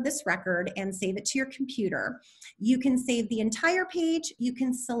download this record and save it to your computer, you can save the entire page, you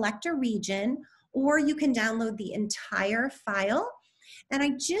can select a region, or you can download the entire file. And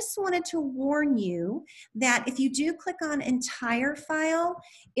I just wanted to warn you that if you do click on entire file,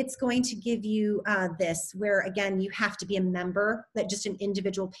 it's going to give you this, where again, you have to be a member, that just an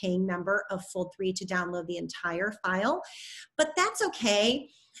individual paying member of Fold3 to download the entire file. But that's okay.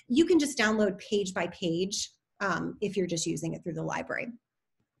 You can just download page by page if you're just using it through the library.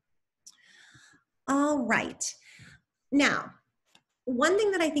 All right. Now, one thing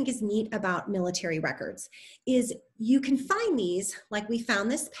that I think is neat about military records is you can find these, like we found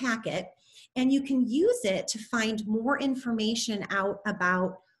this packet, and you can use it to find more information out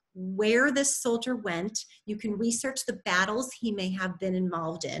about where this soldier went. You can research the battles he may have been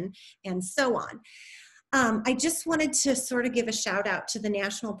involved in, and so on. I just wanted to sort of give a shout out to the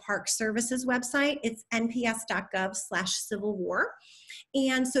National Park Service's website. It's nps.gov/Civil War.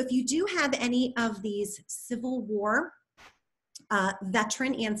 And so if you do have any of these Civil War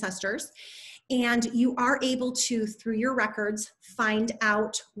veteran ancestors, and you are able to, through your records, find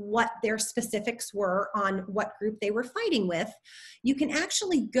out what their specifics were on what group they were fighting with, you can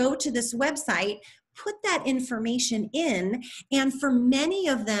actually go to this website, put that information in, and for many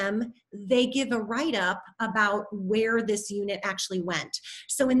of them, they give a write-up about where this unit actually went.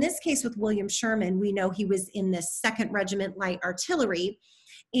 So in this case with William Sherman, we know he was in the 2nd Regiment Light Artillery,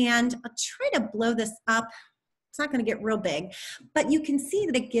 and I'll try to blow this up. It's not going to get real big, but you can see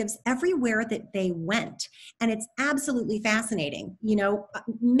that it gives everywhere that they went, and it's absolutely fascinating, you know,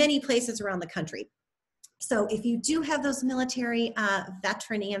 many places around the country. So if you do have those military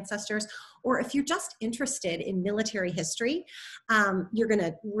veteran ancestors, or if you're just interested in military history, you're going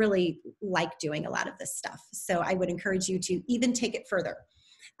to really like doing a lot of this stuff. So I would encourage you to even take it further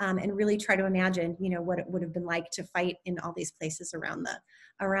and really try to imagine, you know, what it would have been like to fight in all these places around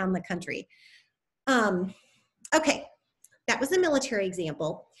the country. Okay, that was a military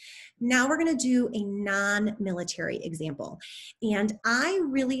example. Now we're going to do a non-military example. And I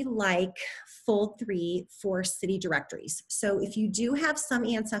really like Fold3 for city directories. So if you do have some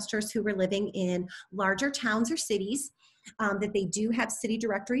ancestors who were living in larger towns or cities that they do have city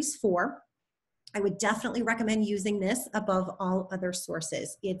directories for, I would definitely recommend using this above all other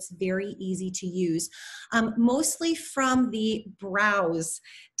sources. It's very easy to use, mostly from the Browse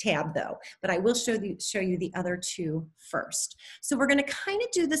tab though, but I will show you the other two first. So we're gonna kind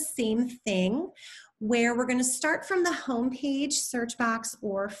of do the same thing where we're gonna start from the home page search box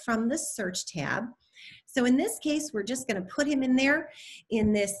or from the search tab. So in this case, we're just gonna put him in there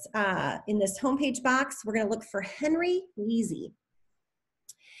in this homepage box. We're gonna look for Henry Wheezy.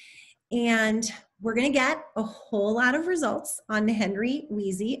 And we're going to get a whole lot of results on Henry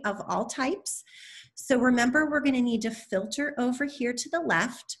Wheezy of all types. So remember, we're going to need to filter over here to the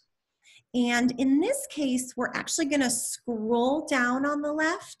left. And in this case, we're actually going to scroll down on the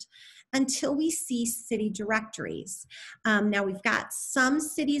left until we see city directories. Now we've got some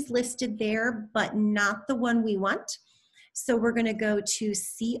cities listed there, but not the one we want. So we're going to go to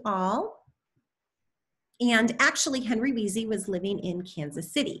See All. And actually, Henry Wheezy was living in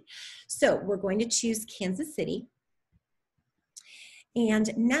Kansas City. So we're going to choose Kansas City. And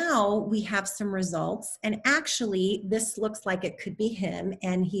now we have some results. And actually, this looks like it could be him.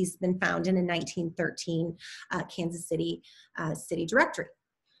 And he's been found in a 1913 Kansas City city directory.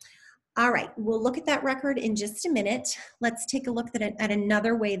 All right, we'll look at that record in just a minute. Let's take a look at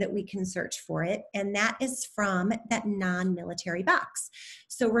another way that we can search for it, and that is from that non-military box.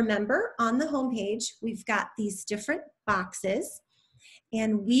 So remember, on the home page, we've got these different boxes,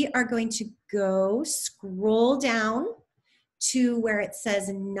 and we are going to go scroll down to where it says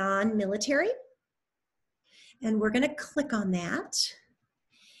non-military, and we're going to click on that.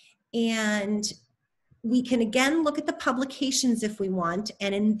 And we can again look at the publications if we want,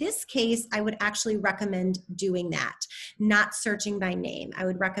 and in this case, I would actually recommend doing that, not searching by name. I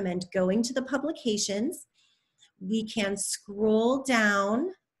would recommend going to the publications. We can scroll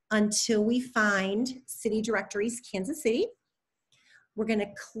down until we find City Directories Kansas City. We're going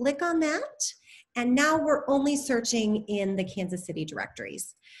to click on that, and now we're only searching in the Kansas City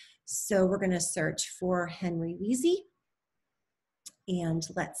directories. So we're going to search for Henry Wheezy, and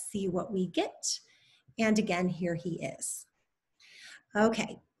let's see what we get. And again, here he is.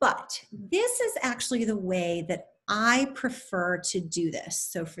 Okay, but this is actually the way that I prefer to do this.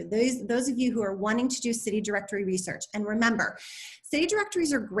 So for those of you who are wanting to do city directory research, and remember, city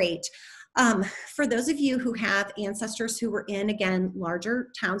directories are great. For those of you who have ancestors who were in, again, larger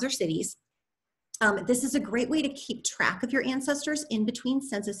towns or cities, this is a great way to keep track of your ancestors in between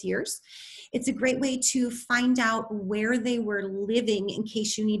census years. It's a great way to find out where they were living in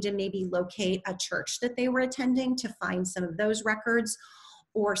case you need to maybe locate a church that they were attending to find some of those records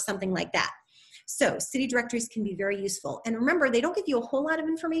or something like that. So city directories can be very useful. And remember, they don't give you a whole lot of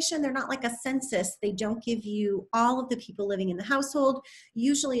information. They're not like a census. They don't give you all of the people living in the household.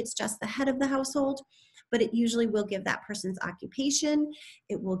 Usually it's just the head of the household, but it usually will give that person's occupation.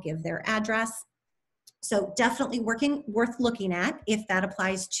 It will give their address. So definitely worth looking at if that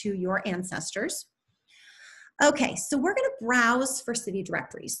applies to your ancestors. Okay, so we're going to browse for city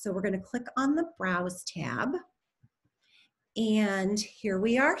directories. So we're going to click on the Browse tab. And here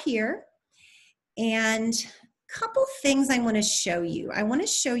we are here. And a couple things I want to show you. I want to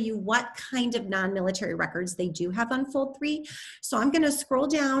show you what kind of non-military records they do have on Fold3. So I'm going to scroll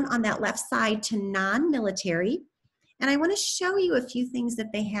down on that left side to non-military. And I want to show you a few things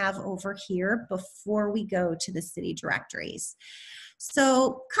that they have over here before we go to the city directories.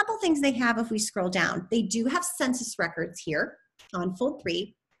 So a couple things they have if we scroll down. They do have census records here on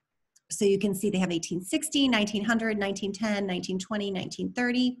Fold3. So you can see they have 1860, 1900, 1910, 1920,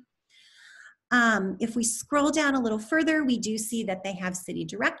 1930. If we scroll down a little further, we do see that they have city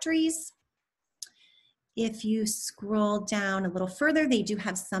directories. If you scroll down a little further, they do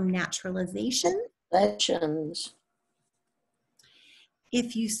have some naturalization. Legends.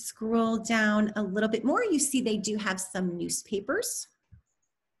 If you scroll down a little bit more, you see they do have some newspapers.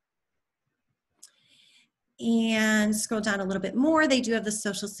 And scroll down a little bit more, they do have the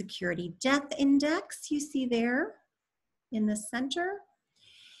Social Security Death Index, you see there in the center.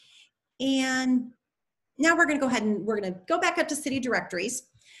 And now we're going to go ahead and we're going to go back up to city directories.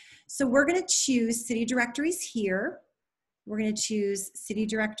 So we're going to choose city directories here. We're going to choose city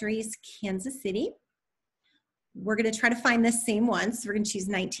directories Kansas City. We're going to try to find the same one. So we're going to choose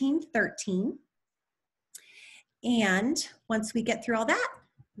 1913. And once we get through all that,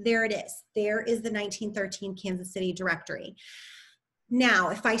 there it is. There is the 1913 Kansas City directory. Now,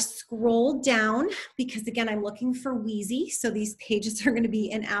 if I scroll down, because again, I'm looking for Wheezy, so these pages are going to be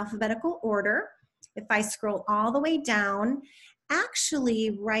in alphabetical order. If I scroll all the way down,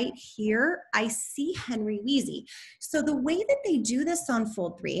 actually right here, I see Henry Wheezy. So the way that they do this on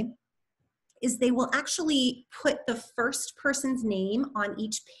Fold3 is they will actually put the first person's name on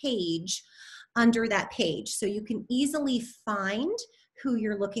each page under that page. So you can easily find who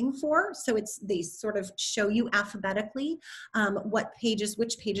you're looking for. So they sort of show you alphabetically what pages,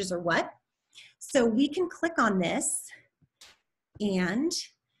 which pages are what. So we can click on this and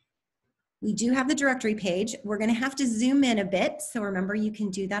we do have the directory page. We're going to have to zoom in a bit. So remember, you can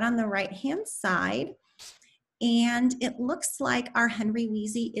do that on the right-hand side. And it looks like our Henry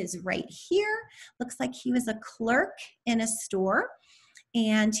Wheezy is right here. Looks like he was a clerk in a store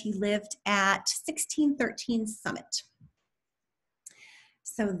and he lived at 1613 Summit.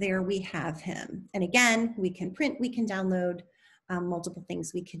 So there we have him. And again, we can print, we can download, multiple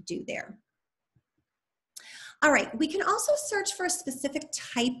things we could do there. All right, we can also search for a specific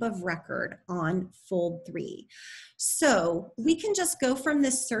type of record on Fold3. So we can just go from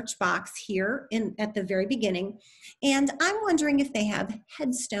this search box here at the very beginning, and I'm wondering if they have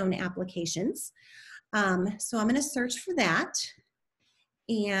headstone applications. So I'm gonna search for that,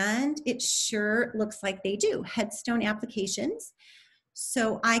 and it sure looks like they do, headstone applications.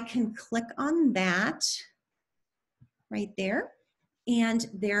 So I can click on that right there, and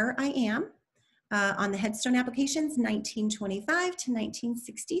there I am. On the headstone applications, 1925 to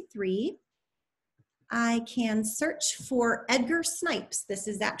 1963. I can search for Edgar Snipes. This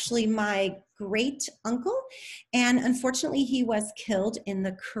is actually my great uncle, and unfortunately he was killed in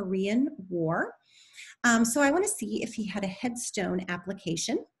the Korean War. So I want to see if he had a headstone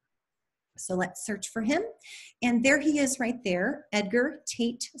application. So let's search for him. And there he is right there, Edgar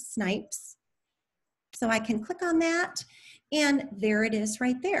Tate Snipes. So I can click on that, and there it is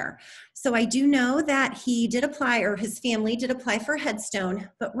right there. So I do know that he did apply, or his family did apply for a headstone,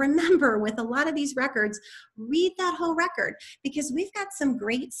 but remember, with a lot of these records, read that whole record, because we've got some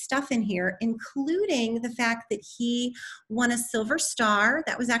great stuff in here, including the fact that he won a Silver Star.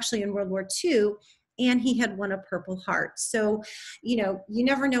 That was actually in World War II, and he had won a Purple Heart. So, you know, you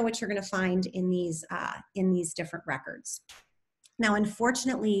never know what you're going to find in these different records. Now,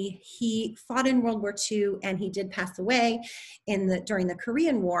 unfortunately, he fought in World War II, and he did pass away during the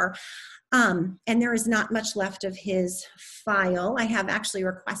Korean War. And there is not much left of his file. I have actually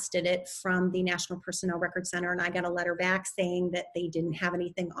requested it from the National Personnel Record Center, and I got a letter back saying that they didn't have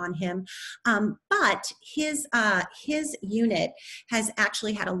anything on him. But his unit has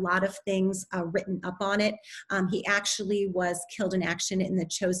actually had a lot of things written up on it. He actually was killed in action in the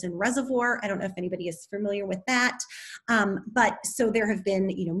Chosin Reservoir. I don't know if anybody is familiar with that. But so there have been,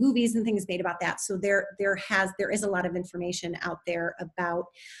 you know, movies and things made about that. So there is a lot of information out there about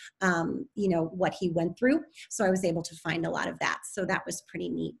you know, what he went through. So I was able to find a lot of that. So that was pretty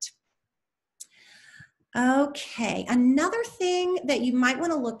neat. Okay, another thing that you might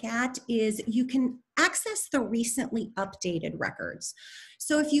want to look at is you can access the recently updated records.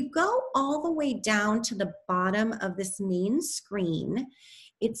 So if you go all the way down to the bottom of this main screen,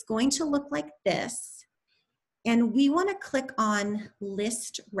 it's going to look like this. And we want to click on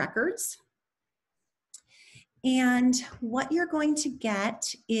List Records. And what you're going to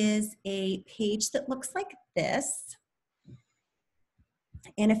get is a page that looks like this.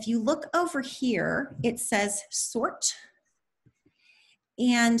 And if you look over here, it says Sort.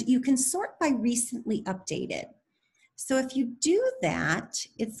 And you can sort by recently updated. So if you do that,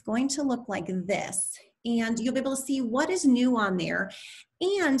 it's going to look like this. And you'll be able to see what is new on there.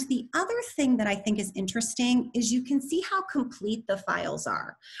 And the other thing that I think is interesting is you can see how complete the files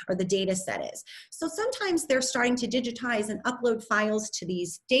are, or the data set is. So sometimes they're starting to digitize and upload files to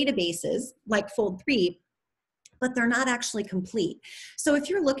these databases like Fold3, but they're not actually complete. So if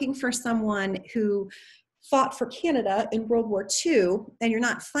you're looking for someone who fought for Canada in World War II and you're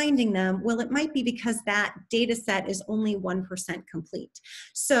not finding them, well, it might be because that data set is only 1% complete.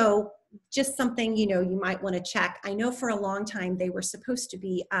 So just something, you know, you might want to check. I know for a long time they were supposed to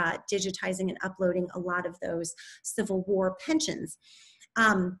be digitizing and uploading a lot of those Civil War pensions.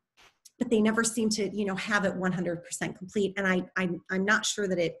 But they never seem to, you know, have it 100% complete, and I'm not sure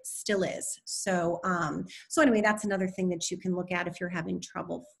that it still is. So, so anyway, that's another thing that you can look at if you're having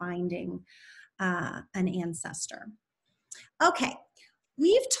trouble finding an ancestor. Okay,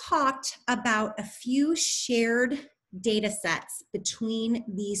 we've talked about a few shared data sets between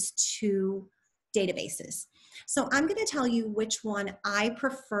these two databases. So I'm going to tell you which one I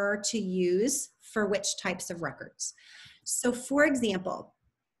prefer to use for which types of records. So for example,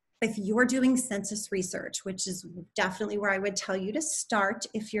 if you're doing census research, which is definitely where I would tell you to start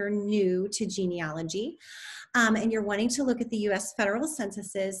if you're new to genealogy, and you're wanting to look at the US federal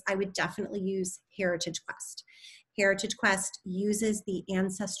censuses, I would definitely use Heritage Quest. Heritage Quest uses the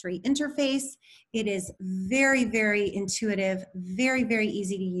Ancestry interface. It is very, very intuitive, very, very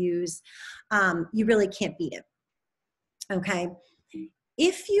easy to use. You really can't beat it, okay?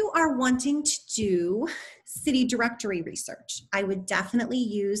 If you are wanting to do city directory research, I would definitely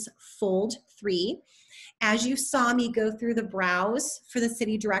use Fold3. As you saw me go through the browse for the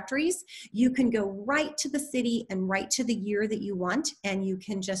city directories, you can go right to the city and right to the year that you want, and you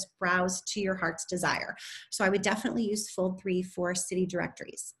can just browse to your heart's desire. So I would definitely use Fold3 for city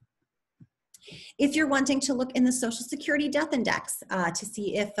directories. If you're wanting to look in the Social Security Death Index to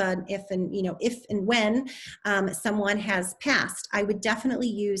see if and when someone has passed, I would definitely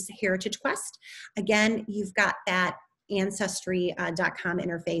use Heritage Quest. Again, you've got that Ancestry.com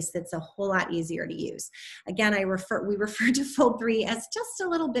interface that's a whole lot easier to use. Again, we refer to Fold3 as just a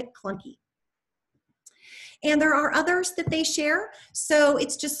little bit clunky. And there are others that they share, so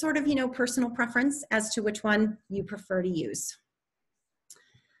it's just sort of, you know, personal preference as to which one you prefer to use.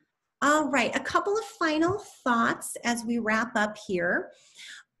 All right, a couple of final thoughts as we wrap up here.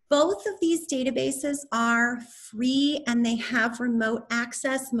 Both of these databases are free and they have remote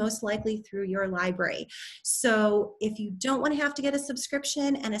access, most likely through your library. So if you don't want to have to get a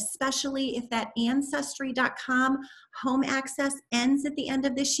subscription, and especially if that Ancestry.com home access ends at the end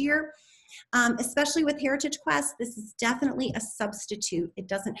of this year, especially with Heritage Quest, this is definitely a substitute. It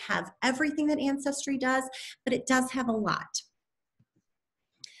doesn't have everything that Ancestry does, but it does have a lot.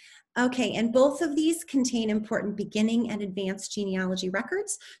 Okay, and both of these contain important beginning and advanced genealogy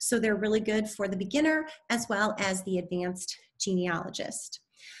records, so they're really good for the beginner as well as the advanced genealogist.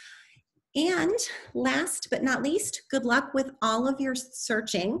 And last but not least, good luck with all of your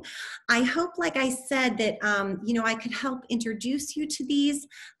searching. I hope, like I said, that you know, I could help introduce you to these.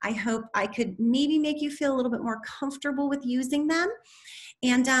 I hope I could maybe make you feel a little bit more comfortable with using them.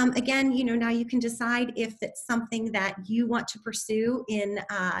 And again, you know, now you can decide if it's something that you want to pursue in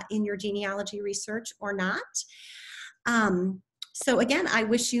your genealogy research or not. So again, I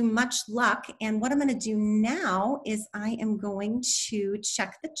wish you much luck. And what I'm going to do now is I am going to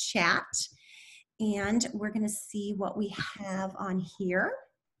check the chat, and we're going to see what we have on here.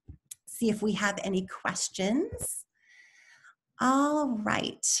 See if we have any questions. All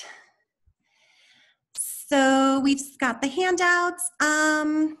right. So we've got the handouts.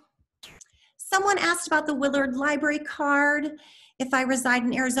 Someone asked about the Willard Library card, if I reside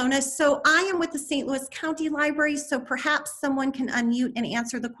in Arizona. So I am with the St. Louis County Library, so perhaps someone can unmute and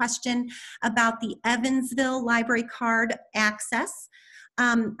answer the question about the Evansville Library card access.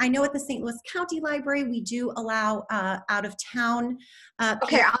 I know at the St. Louis County Library, we do allow out-of-town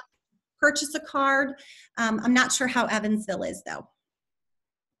purchase a card. I'm not sure how Evansville is, though.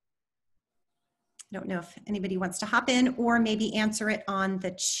 I don't know if anybody wants to hop in or maybe answer it on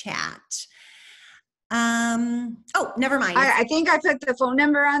the chat. Oh, never mind. I think I put the phone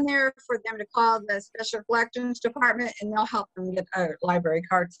number on there for them to call the special collections department, and they'll help them get a library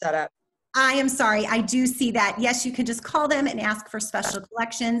card set up. I am sorry. I do see that. Yes, you can just call them and ask for special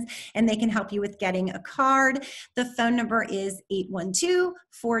collections, and they can help you with getting a card. The phone number is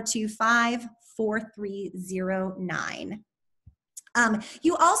 812-425-4309.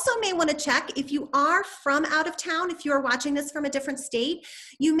 You also may want to check if you are from out of town, if you're watching this from a different state,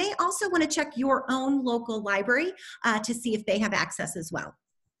 you may also want to check your own local library to see if they have access as well.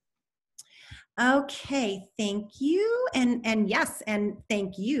 Okay, thank you, and yes, and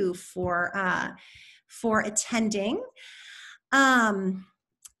thank you for attending. In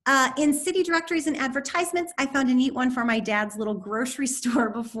city directories and advertisements, I found a neat one for my dad's little grocery store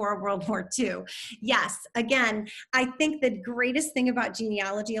before World War II. Yes, again, I think the greatest thing about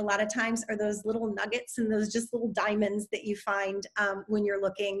genealogy a lot of times are those little nuggets and those just little diamonds that you find when you're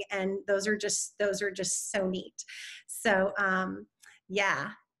looking, and those are just so neat. So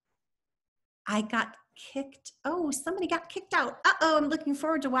yeah. I got kicked. Oh, somebody got kicked out. Uh-oh, I'm looking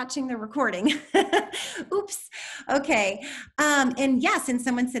forward to watching the recording. Oops. Okay. And yes, and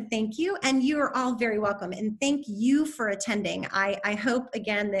someone said thank you, and you are all very welcome. And thank you for attending. I hope,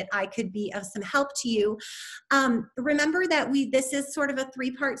 again, that I could be of some help to you. Remember that this is sort of a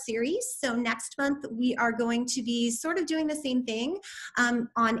 3-part series. So next month, we are going to be sort of doing the same thing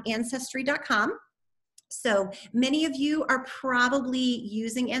on Ancestry.com. So many of you are probably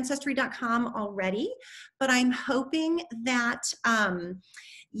using Ancestry.com already, but I'm hoping that,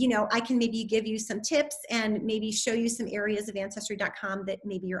 you know, I can maybe give you some tips and maybe show you some areas of Ancestry.com that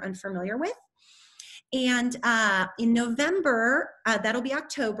maybe you're unfamiliar with. And in November, that'll be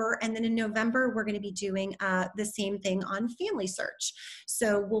October, and then in November, we're going to be doing the same thing on Family Search.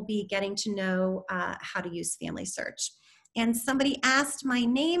 So we'll be getting to know how to use Family Search. And somebody asked, my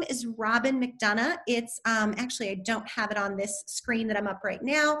name is Robin McDonough. It's actually, I don't have it on this screen that I'm up right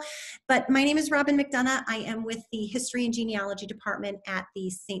now, but my name is Robin McDonough. I am with the History and Genealogy Department at the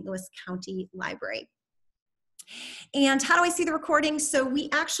St. Louis County Library. And how do I see the recording? So we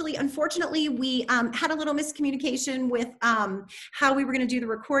actually, unfortunately, we had a little miscommunication with how we were going to do the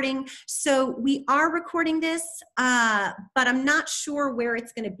recording. So we are recording this, but I'm not sure where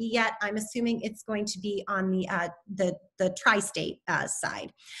it's going to be yet. I'm assuming it's going to be on the tri-state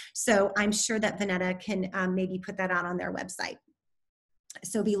side. So I'm sure that Vanetta can maybe put that out on their website.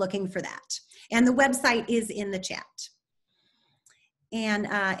 So be looking for that. And the website is in the chat. And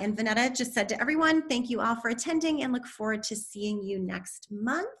Vanetta just said to everyone, thank you all for attending and look forward to seeing you next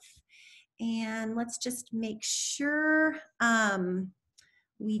month. And let's just make sure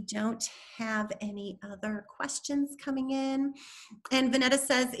we don't have any other questions coming in. And Vanetta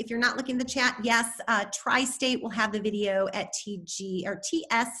says, if you're not looking at the chat, yes, Tri-State will have the video at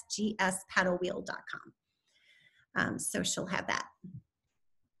tsgspaddlewheel.com. So she'll have that.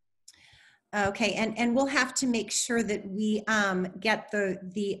 Okay, and we'll have to make sure that we get the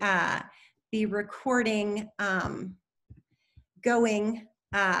recording going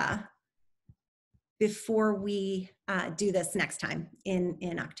before we do this next time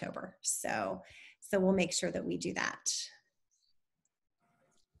in October. So we'll make sure that we do that.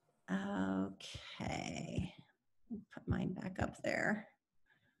 Okay, put mine back up there.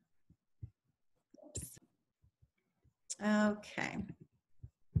 Oops. Okay.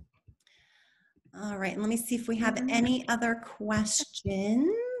 All right, and let me see if we have any other questions.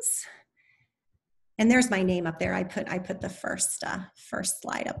 And there's my name up there. I put the first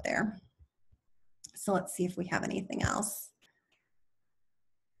slide up there. So let's see if we have anything else.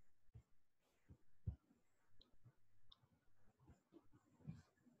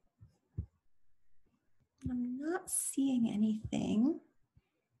 I'm not seeing anything.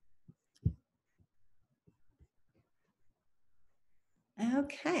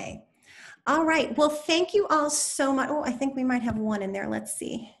 Okay. All right. Well, thank you all so much. Oh, I think we might have one in there. Let's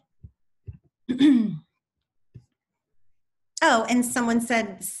see. Oh, and someone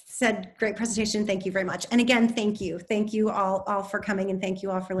said great presentation. Thank you very much. And again, thank you. Thank you all for coming, and thank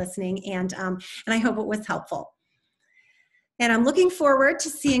you all for listening. And I hope it was helpful. And I'm looking forward to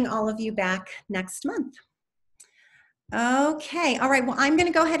seeing all of you back next month. Okay, all right, well, I'm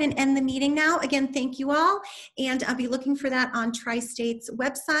gonna go ahead and end the meeting now. Again, thank you all, and I'll be looking for that on Tri-State's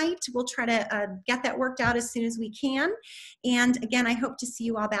website. We'll try to get that worked out as soon as we can. And again, I hope to see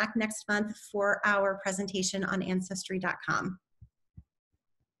you all back next month for our presentation on Ancestry.com.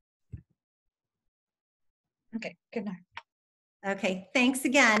 Okay, good night. Okay, thanks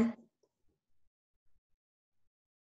again.